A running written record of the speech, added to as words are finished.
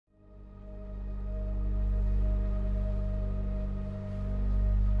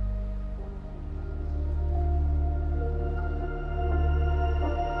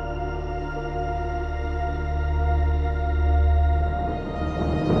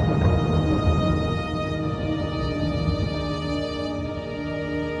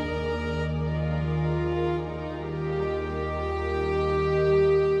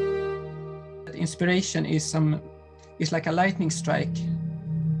inspiration is like a lightning strike,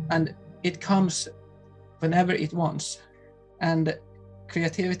 and it comes whenever it wants. And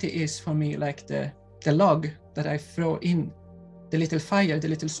creativity is for me like the log that I throw in, the little fire, the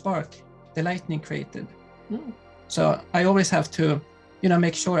little spark, the lightning created. So I always have to,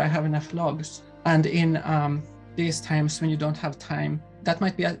 make sure I have enough logs. And in these times when you don't have time, that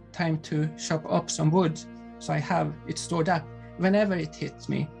might be a time to chop up some wood. So I have it stored up whenever it hits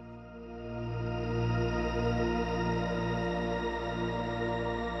me.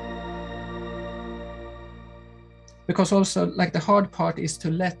 Because also, like, the hard part is to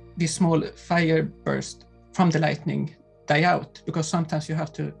let this small fire burst from the lightning die out, because sometimes you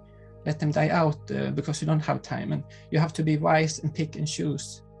have to let them die out because you don't have time, and you have to be wise and pick and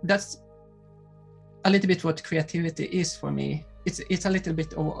choose. That's a little bit what creativity is for me. It's a little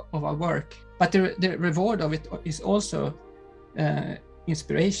bit of a work, but the reward of it is also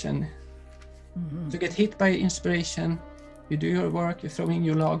inspiration. To get hit by inspiration, you do your work, you throw in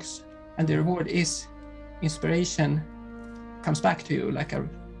your logs, and the reward is inspiration comes back to you, like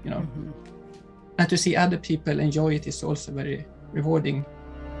and to see other people enjoy it is also very rewarding.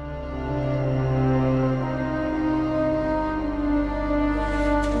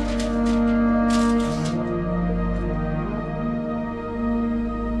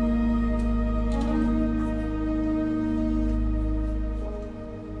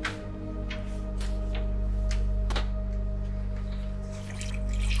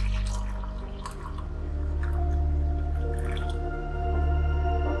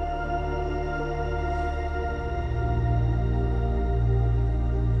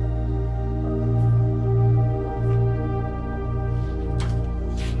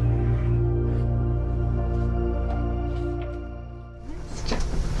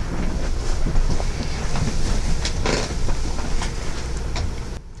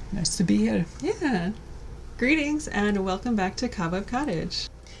 Nice to be here. Yeah. Greetings and welcome back to Cobweb Cottage.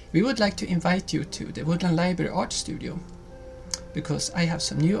 We would like to invite you to the Woodland Library art studio, because I have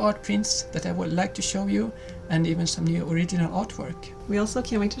some new art prints that I would like to show you, and even some new original artwork. We also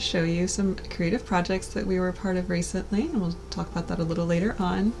can't wait to show you some creative projects that we were a part of recently, and we'll talk about that a little later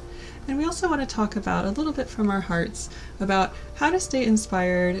on. And we also want to talk about a little bit from our hearts about how to stay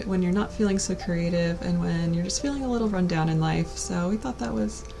inspired when you're not feeling so creative and when you're just feeling a little run down in life. So we thought that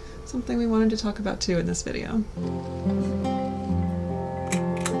was something we wanted to talk about too in this video.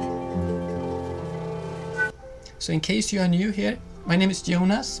 So in case you are new here, my name is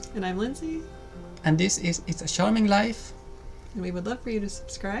Jonas. And I'm Lindsay. And this is It's a Charming Life. And we would love for you to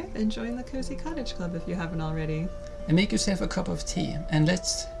subscribe and join the Cozy Cottage Club if you haven't already. And make yourself a cup of tea and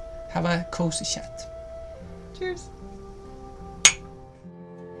let's have a cozy chat. Cheers!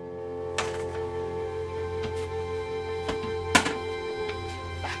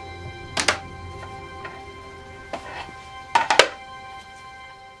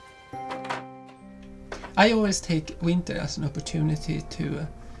 I always take winter as an opportunity to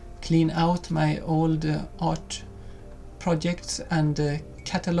clean out my old art projects and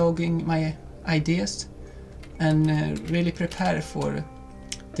cataloging my ideas, and really prepare for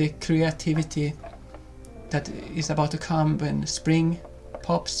the creativity that is about to come when spring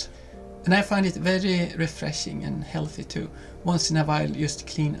pops. And I find it very refreshing and healthy to once in a while just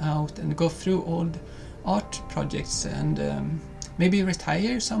clean out and go through old art projects and maybe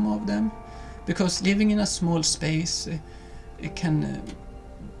retire some of them. Because living in a small space, it can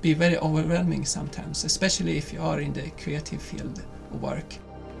be very overwhelming sometimes, especially if you are in the creative field of work.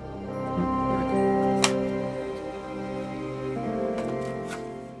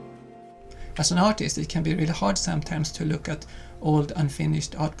 As an artist, it can be really hard sometimes to look at old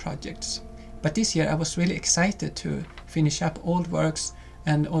unfinished art projects. But this year I was really excited to finish up old works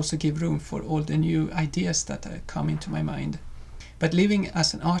and also give room for all the new ideas that come into my mind. But living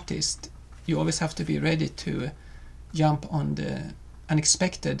as an artist, you always have to be ready to jump on the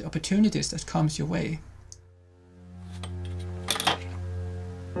unexpected opportunities that comes your way.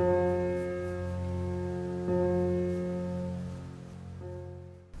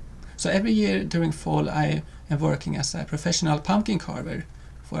 So every year during fall I am working as a professional pumpkin carver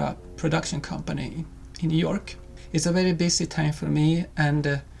for a production company in New York. It's a very busy time for me,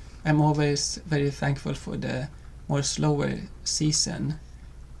 and I'm always very thankful for the more slower season,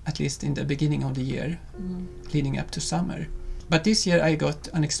 at least in the beginning of the year, leading up to summer. But this year I got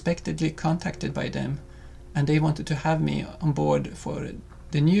unexpectedly contacted by them, and they wanted to have me on board for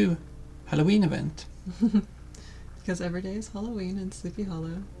the new Halloween event. Because every day is Halloween in Sleepy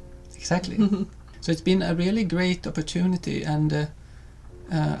Hollow. Exactly. So it's been a really great opportunity, and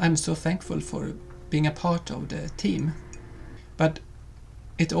I'm so thankful for being a part of the team. But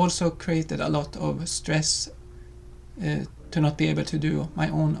it also created a lot of stress to not be able to do my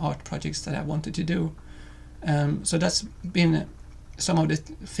own art projects that I wanted to do. So that's been some of the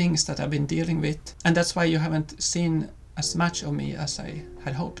things that I've been dealing with, and that's why you haven't seen as much of me as I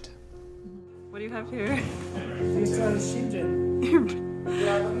had hoped. What do you have here? These are children.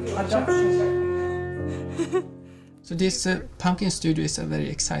 So this pumpkin studio is a very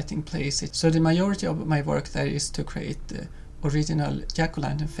exciting place. So the majority of my work there is to create original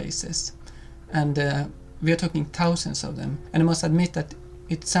jack-o'-lantern faces, and we are talking thousands of them. And I must admit that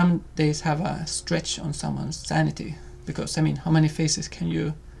it some days have a stretch on someone's sanity, because I mean, how many faces can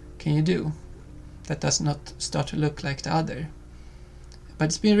you do that does not start to look like the other? But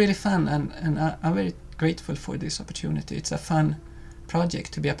it's been really fun, and I'm very grateful for this opportunity. It's a fun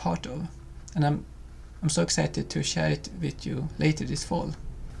project to be a part of, and I'm so excited to share it with you later this fall.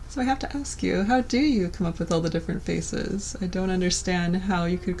 So I have to ask you, how do you come up with all the different faces? I don't understand how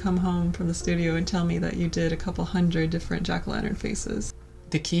you could come home from the studio and tell me that you did a couple hundred different jack-o'-lantern faces.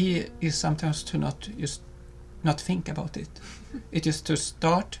 The key is sometimes to not think about it. It is to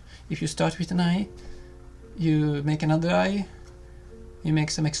start. If you start with an eye, you make another eye, you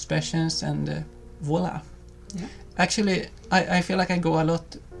make some expressions, and voila. Yeah. Actually, I feel like I go a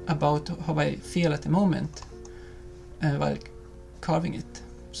lot about how I feel at the moment while carving it.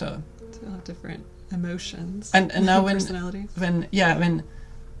 So all different emotions and now personalities.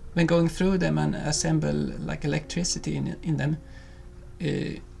 when going through them and assemble like electricity in them,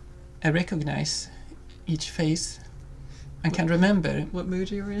 I recognize each face and can remember what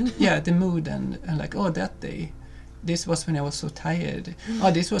mood you were in. Yeah, the mood, and like, oh, that day, this was when I was so tired.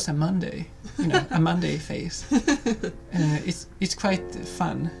 Oh, this was a Monday, a Monday face. It's quite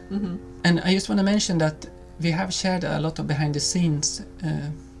fun. Mm-hmm. And I just want to mention that we have shared a lot of behind the scenes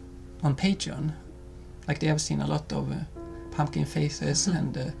on Patreon. Like, they have seen a lot of pumpkin faces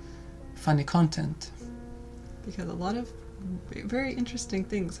and funny content. Because a lot of very interesting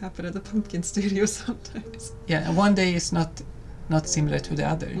things happen at the pumpkin studio sometimes. Yeah, and one day is not similar to the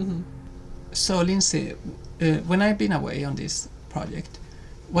other. Mm-hmm. So, Lindsay, when I've been away on this project,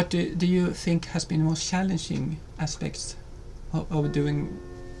 what do you think has been the most challenging aspects of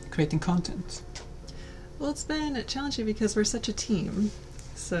creating content? Well, it's been challenging because we're such a team.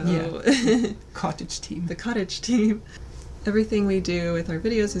 So yeah. Cottage team. The Cottage team. Everything we do with our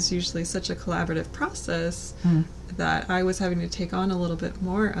videos is usually such a collaborative process that I was having to take on a little bit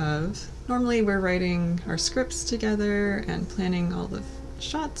more of. Normally we're writing our scripts together and planning all the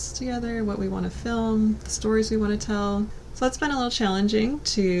shots together, what we want to film, the stories we want to tell. So it's been a little challenging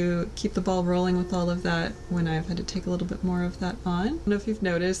to keep the ball rolling with all of that when I've had to take a little bit more of that on. I don't know if you've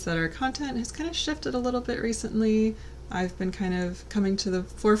noticed that our content has kind of shifted a little bit recently. I've been kind of coming to the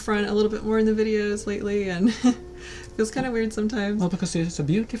forefront a little bit more in the videos lately, and it feels kind of weird sometimes. Well, because you're so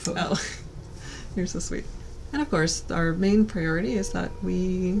beautiful. Oh, you're so sweet. And of course, our main priority is that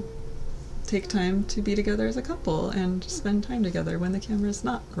we take time to be together as a couple and spend time together when the camera's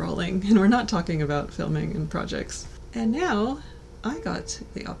not rolling and we're not talking about filming and projects. And now I got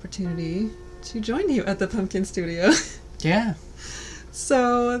the opportunity to join you at the Pumpkin Studio. Yeah.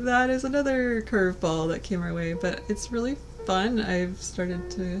 So that is another curveball that came our way, but it's really fun. I've started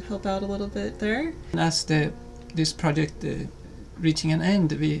to help out a little bit there. And as this project reaching an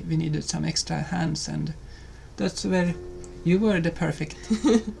end, we needed some extra hands, and that's where you were the perfect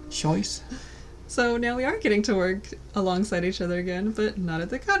choice. So now we are getting to work alongside each other again, but not at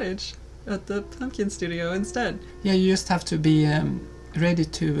the cottage, at the Pumpkin Studio instead. Yeah, you just have to be ready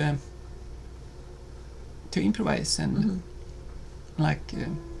to improvise and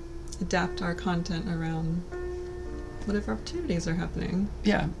adapt our content around whatever opportunities are happening.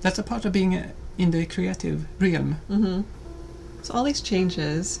 Yeah, that's a part of being in the creative realm. Mm-hmm. So all these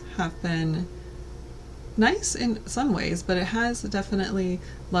changes have been nice in some ways, but it has definitely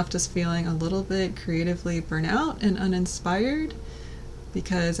left us feeling a little bit creatively burnt out and uninspired,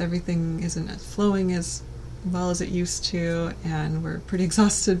 because everything isn't flowing as well as it used to, and we're pretty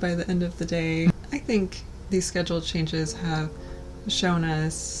exhausted by the end of the day. I think these schedule changes have shown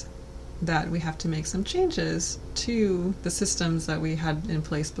us that we have to make some changes to the systems that we had in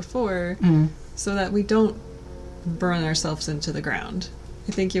place before so that we don't burn ourselves into the ground.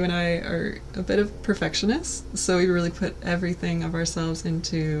 I think you and I are a bit of perfectionists, so we really put everything of ourselves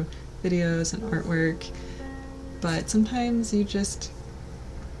into videos and artwork, but sometimes you just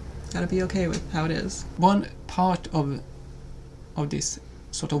gotta be okay with how it is. One part of this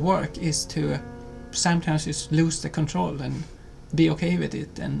sort of work is to sometimes just lose the control and be okay with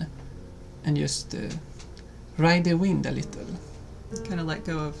it and just ride the wind a little. Kind of let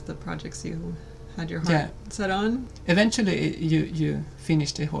go of the projects you had your heart set on? Eventually you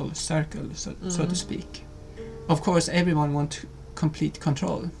finish the whole circle, so to speak. Of course, everyone wants complete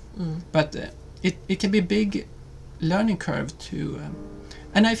control, but it can be a big learning curve to,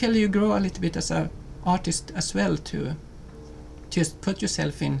 and I feel you grow a little bit as an artist as well, to just put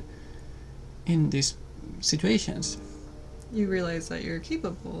yourself in these situations. You realize that you're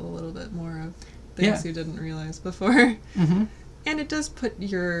capable a little bit more of things you didn't realize before. Mm-hmm. And it does put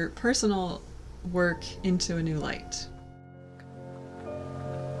your personal work into a new light.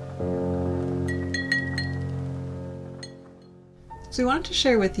 So we wanted to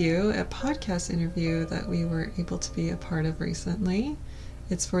share with you a podcast interview that we were able to be a part of recently.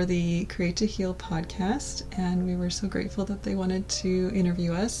 It's for the Create to Heal podcast, and we were so grateful that they wanted to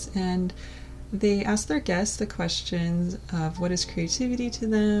interview us, and they asked their guests the questions of what is creativity to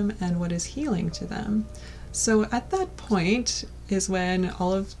them and what is healing to them. So at that point is when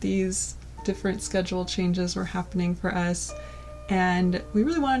all of these different schedule changes were happening for us, and we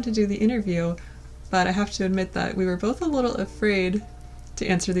really wanted to do the interview, but I have to admit that we were both a little afraid to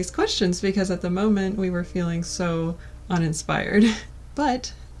answer these questions because at the moment we were feeling so uninspired.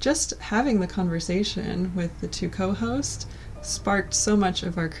 But just having the conversation with the two co-hosts sparked so much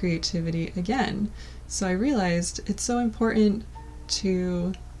of our creativity again. So I realized it's so important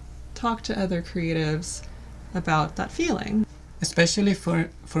to talk to other creatives about that feeling. Especially for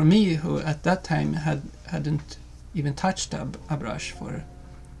me, who at that time hadn't even touched a brush for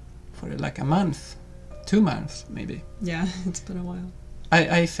like a month, 2 months maybe. Yeah, it's been a while.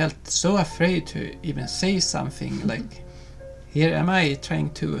 I felt so afraid to even say something like, here am I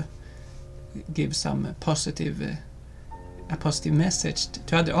trying to give some a positive message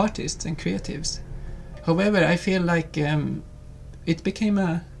to other artists and creatives. However, I feel like it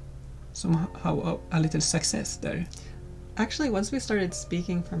became somehow a little success there. Actually, once we started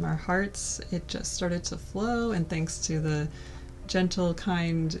speaking from our hearts, it just started to flow, and thanks to the gentle,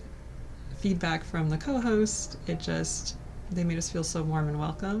 kind feedback from the co-host, they made us feel so warm and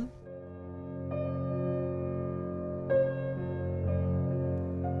welcome.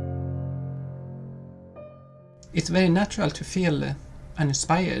 It's very natural to feel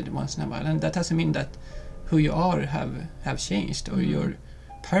uninspired once in a while, and that doesn't mean that who you are have changed, or your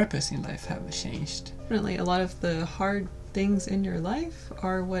purpose in life have changed. Definitely, a lot of the hard things in your life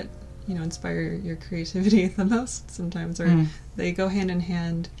are what inspire your creativity the most sometimes, or they go hand in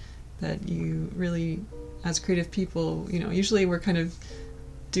hand. That you really, as creative people, usually we're kind of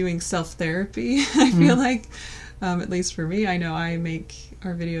doing self-therapy. I feel like, at least for me, I know I make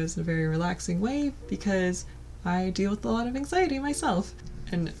our videos in a very relaxing way because I deal with a lot of anxiety myself.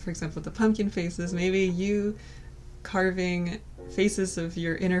 And for example, the pumpkin faces, maybe you carving faces of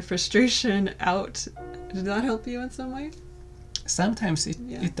your inner frustration out, did that help you in some way? Sometimes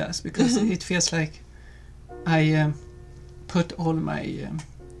it does, because it feels like I put all my,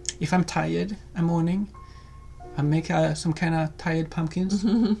 if I'm tired a morning, I make some kind of tired pumpkins,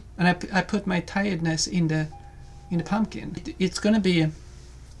 and I put my tiredness in the pumpkin. It's gonna be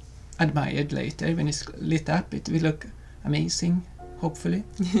admired later when it's lit up. It will look amazing, hopefully,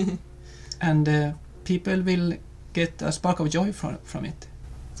 and people will get a spark of joy from it.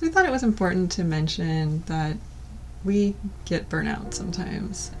 So we thought it was important to mention that we get burnout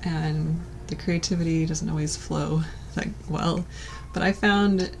sometimes, and the creativity doesn't always flow that well. But I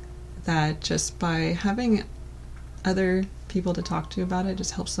found that just by having other people to talk to about it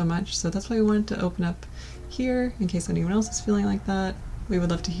just helps so much. So that's why we wanted to open up here in case anyone else is feeling like that. We would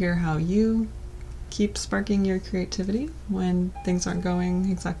love to hear how you keep sparking your creativity when things aren't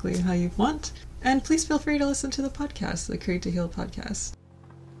going exactly how you want. And please feel free to listen to the podcast, the Create to Heal podcast.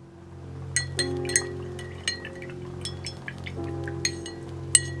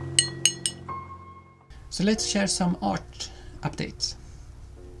 So let's share some art updates.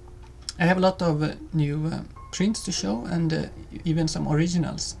 I have a lot of new prints to show, and even some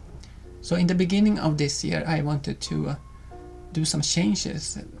originals. So in the beginning of this year I wanted to do some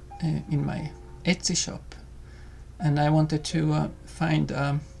changes in my Etsy shop, and I wanted to find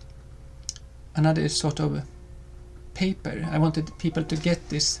another sort of paper. I wanted people to get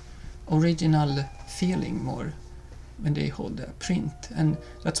this original feeling more when they hold a print, and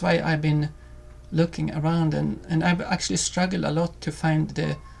that's why I've been looking around, and I've actually struggled a lot to find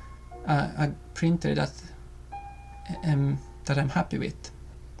a printer that I'm happy with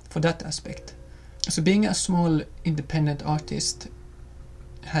for that aspect. So being a small independent artist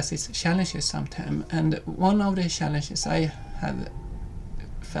has its challenges sometimes, and one of the challenges I have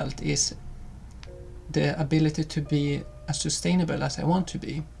felt is the ability to be as sustainable as I want to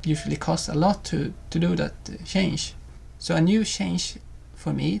be. Usually costs a lot to do that change. So a new change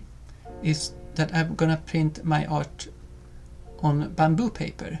for me is that I'm gonna print my art on bamboo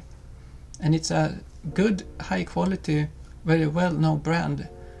paper, and it's a good, high quality, very well known brand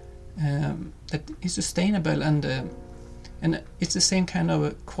that is sustainable, and it's the same kind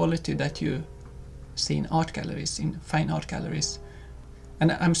of quality that you see in art galleries, in fine art galleries.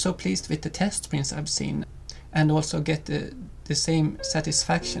 And I'm so pleased with the test prints I've seen, and also get the same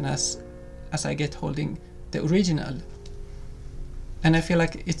satisfaction as I get holding the original. And I feel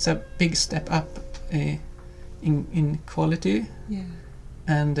like it's a big step up in quality. Yeah.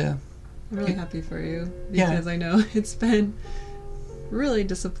 And I'm really happy for you, because I know it's been really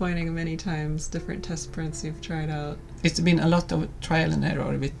disappointing many times, different test prints you've tried out. It's been a lot of trial and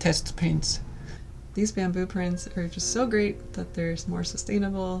error with test prints. These bamboo prints are just so great that they're more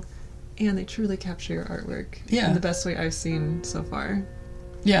sustainable, and they truly capture your artwork in the best way I've seen so far.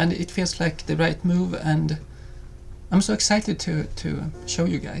 Yeah, and it feels like the right move, and I'm so excited to show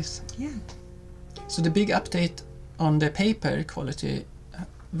you guys. Yeah. So the big update on the paper quality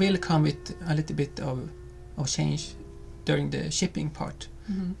will come with a little bit of change during the shipping part.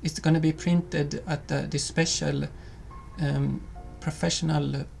 Mm-hmm. It's going to be printed at this special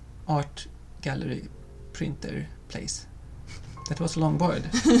professional art gallery printer place. That was a long word.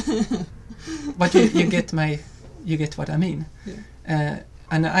 But you get what I mean. Yeah.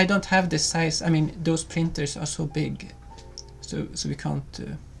 And I don't have the size. I mean, those printers are so big, so we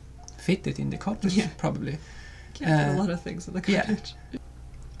can't fit it in the cottage. Probably. Can't fit a lot of things in the cottage. Yeah.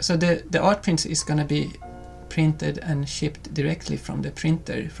 So the art prints is gonna be printed and shipped directly from the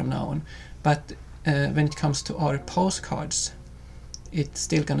printer from now on. But when it comes to our postcards, it's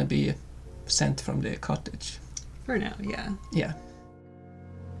still gonna be sent from the cottage. For now, yeah. Yeah.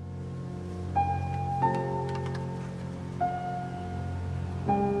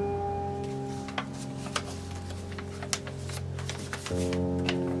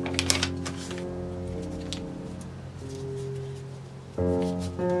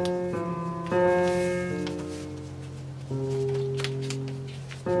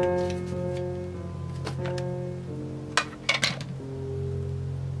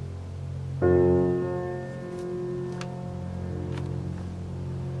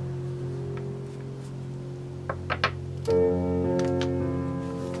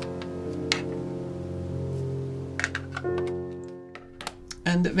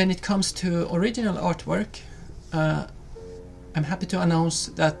 And when it comes to original artwork, I'm happy to announce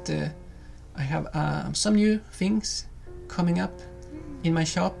that I have some new things coming up in my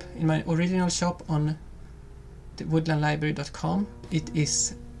shop, in my original shop on the woodlandlibrary.com. It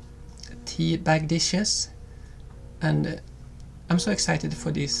is tea bag dishes, and I'm so excited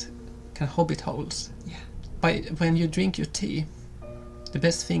for these kind of hobbit holes. Yeah. When you drink your tea, the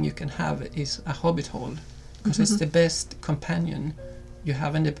best thing you can have is a hobbit hole, because it's the best companion you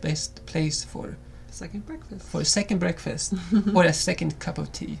have and the best place for second breakfast. For a second breakfast or a second cup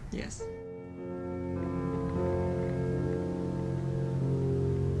of tea. Yes.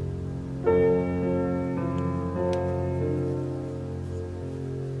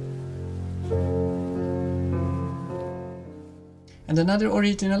 And another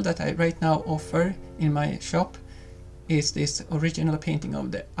original that I right now offer in my shop is this original painting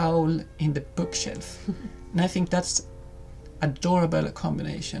of the owl in the bookshelf. And I think that's adorable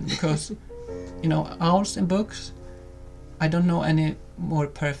combination, because you know, owls and books, I don't know any more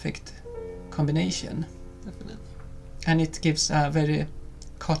perfect combination. Definitely. And it gives a very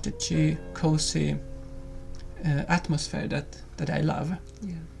cottagey, cozy atmosphere that I love.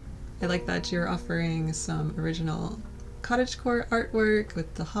 Yeah. I like that you're offering some original Cottagecore artwork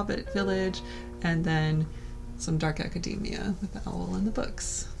with the Hobbit village, and then some dark academia with the owl and the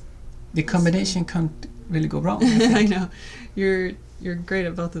books. The combination can't really go wrong. I know. You're great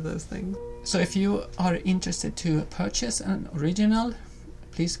at both of those things. So if you are interested to purchase an original,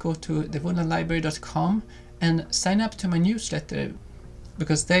 please go to thewoodlandlibrary.com and sign up to my newsletter,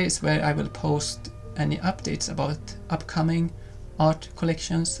 because there is where I will post any updates about upcoming art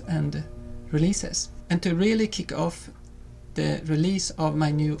collections and releases. And to really kick off the release of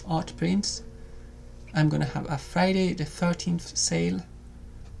my new art prints, I'm gonna have a Friday the 13th sale,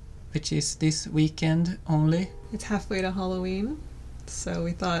 which is this weekend only. It's halfway to Halloween, so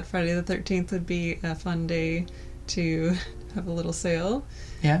we thought Friday the 13th would be a fun day to have a little sale.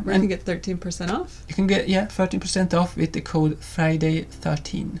 Yeah, where you can get 13% off. You can get 13% off with the code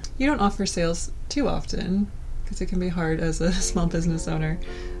Friday13. You don't offer sales too often because it can be hard as a small business owner,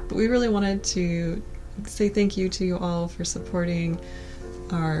 but we really wanted to say thank you to you all for supporting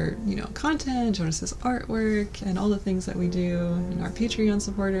our content, Jonas's artwork, and all the things that we do, and our Patreon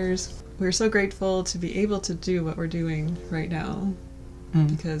supporters. We're so grateful to be able to do what we're doing right now.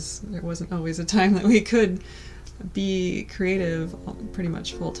 because there wasn't always a time that we could be creative pretty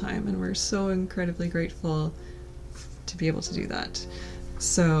much full time, and we're so incredibly grateful to be able to do that.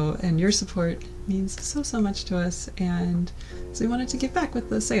 So, and your support means so much to us, and so we wanted to give back with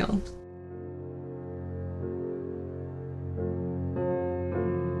the sale.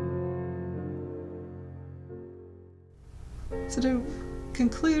 So to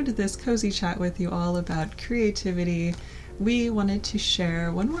conclude this cozy chat with you all about creativity, we wanted to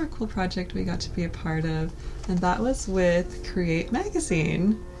share one more cool project we got to be a part of, and that was with Create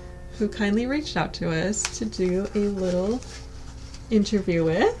Magazine, who kindly reached out to us to do a little interview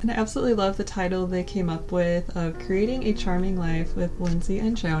with. And I absolutely love the title they came up with of Creating a Charming Life with Lindsay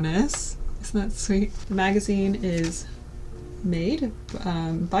and Jonas. Isn't that sweet? The magazine is made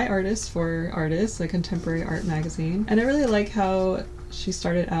by artists for artists, a contemporary art magazine. And I really like how she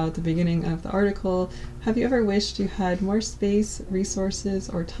started out at the beginning of the article. Have you ever wished you had more space, resources,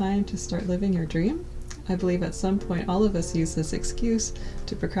 or time to start living your dream? I believe at some point all of us use this excuse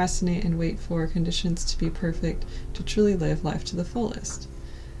to procrastinate and wait for conditions to be perfect to truly live life to the fullest.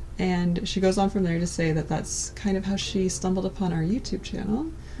 And she goes on from there to say that that's kind of how she stumbled upon our YouTube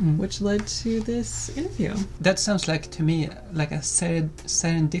channel, which led to this interview. That sounds like, to me, like a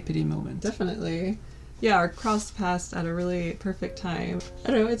serendipity moment. Definitely. Yeah, our crossed paths at a really perfect time. I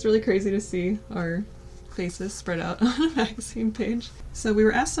don't know, it's really crazy to see our faces spread out on a magazine page. So we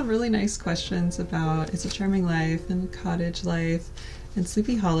were asked some really nice questions about It's a Charming Life and Cottage Life and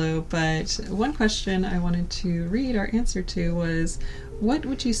Sleepy Hollow, but one question I wanted to read our answer to was, what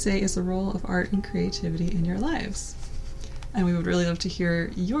would you say is the role of art and creativity in your lives? And we would really love to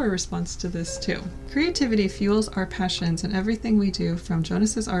hear your response to this too. Creativity fuels our passions in everything we do, from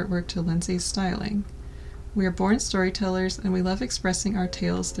Jonas's artwork to Lindsay's styling. We are born storytellers, and we love expressing our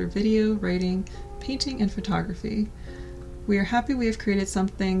tales through video, writing, painting, and photography. We are happy we have created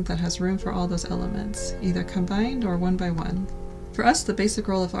something that has room for all those elements, either combined or one by one. For us, the basic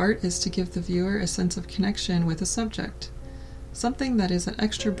role of art is to give the viewer a sense of connection with a subject, something that is an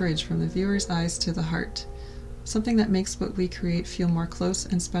extra bridge from the viewer's eyes to the heart, something that makes what we create feel more close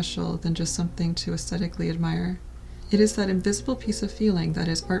and special than just something to aesthetically admire. It is that invisible piece of feeling that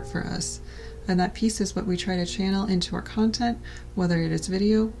is art for us, and that piece is what we try to channel into our content, whether it is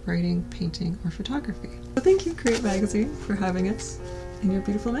video, writing, painting, or photography. So thank you, Create Magazine, for having us in your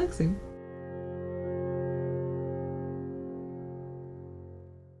beautiful magazine.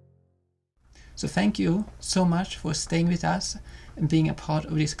 So thank you so much for staying with us and being a part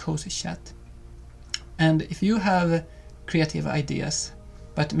of this cozy chat. And if you have creative ideas,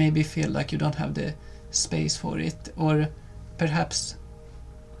 but maybe feel like you don't have the space for it, or perhaps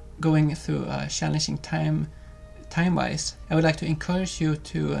going through a challenging time-wise, I would like to encourage you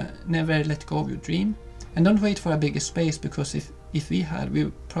to never let go of your dream, and don't wait for a bigger space, because if we had,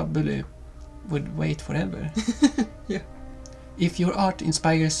 we probably would wait forever. Yeah. If your art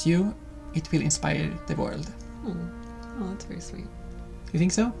inspires you, it will inspire the world. Oh, that's very sweet. You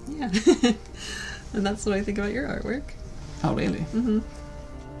think so? Yeah. And that's what I think about your artwork. Oh, really? Mm-hmm.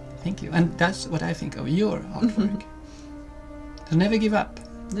 Thank you. And that's what I think of your artwork. So never give up.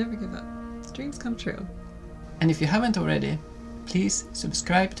 Never give up. Dreams come true. And if you haven't already, please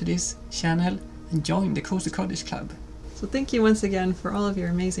subscribe to this channel and join the Cozy Cottage Club. So thank you once again for all of your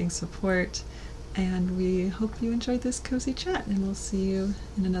amazing support, and we hope you enjoyed this cozy chat, and we'll see you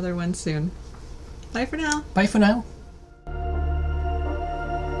in another one soon. Bye for now. Bye for now.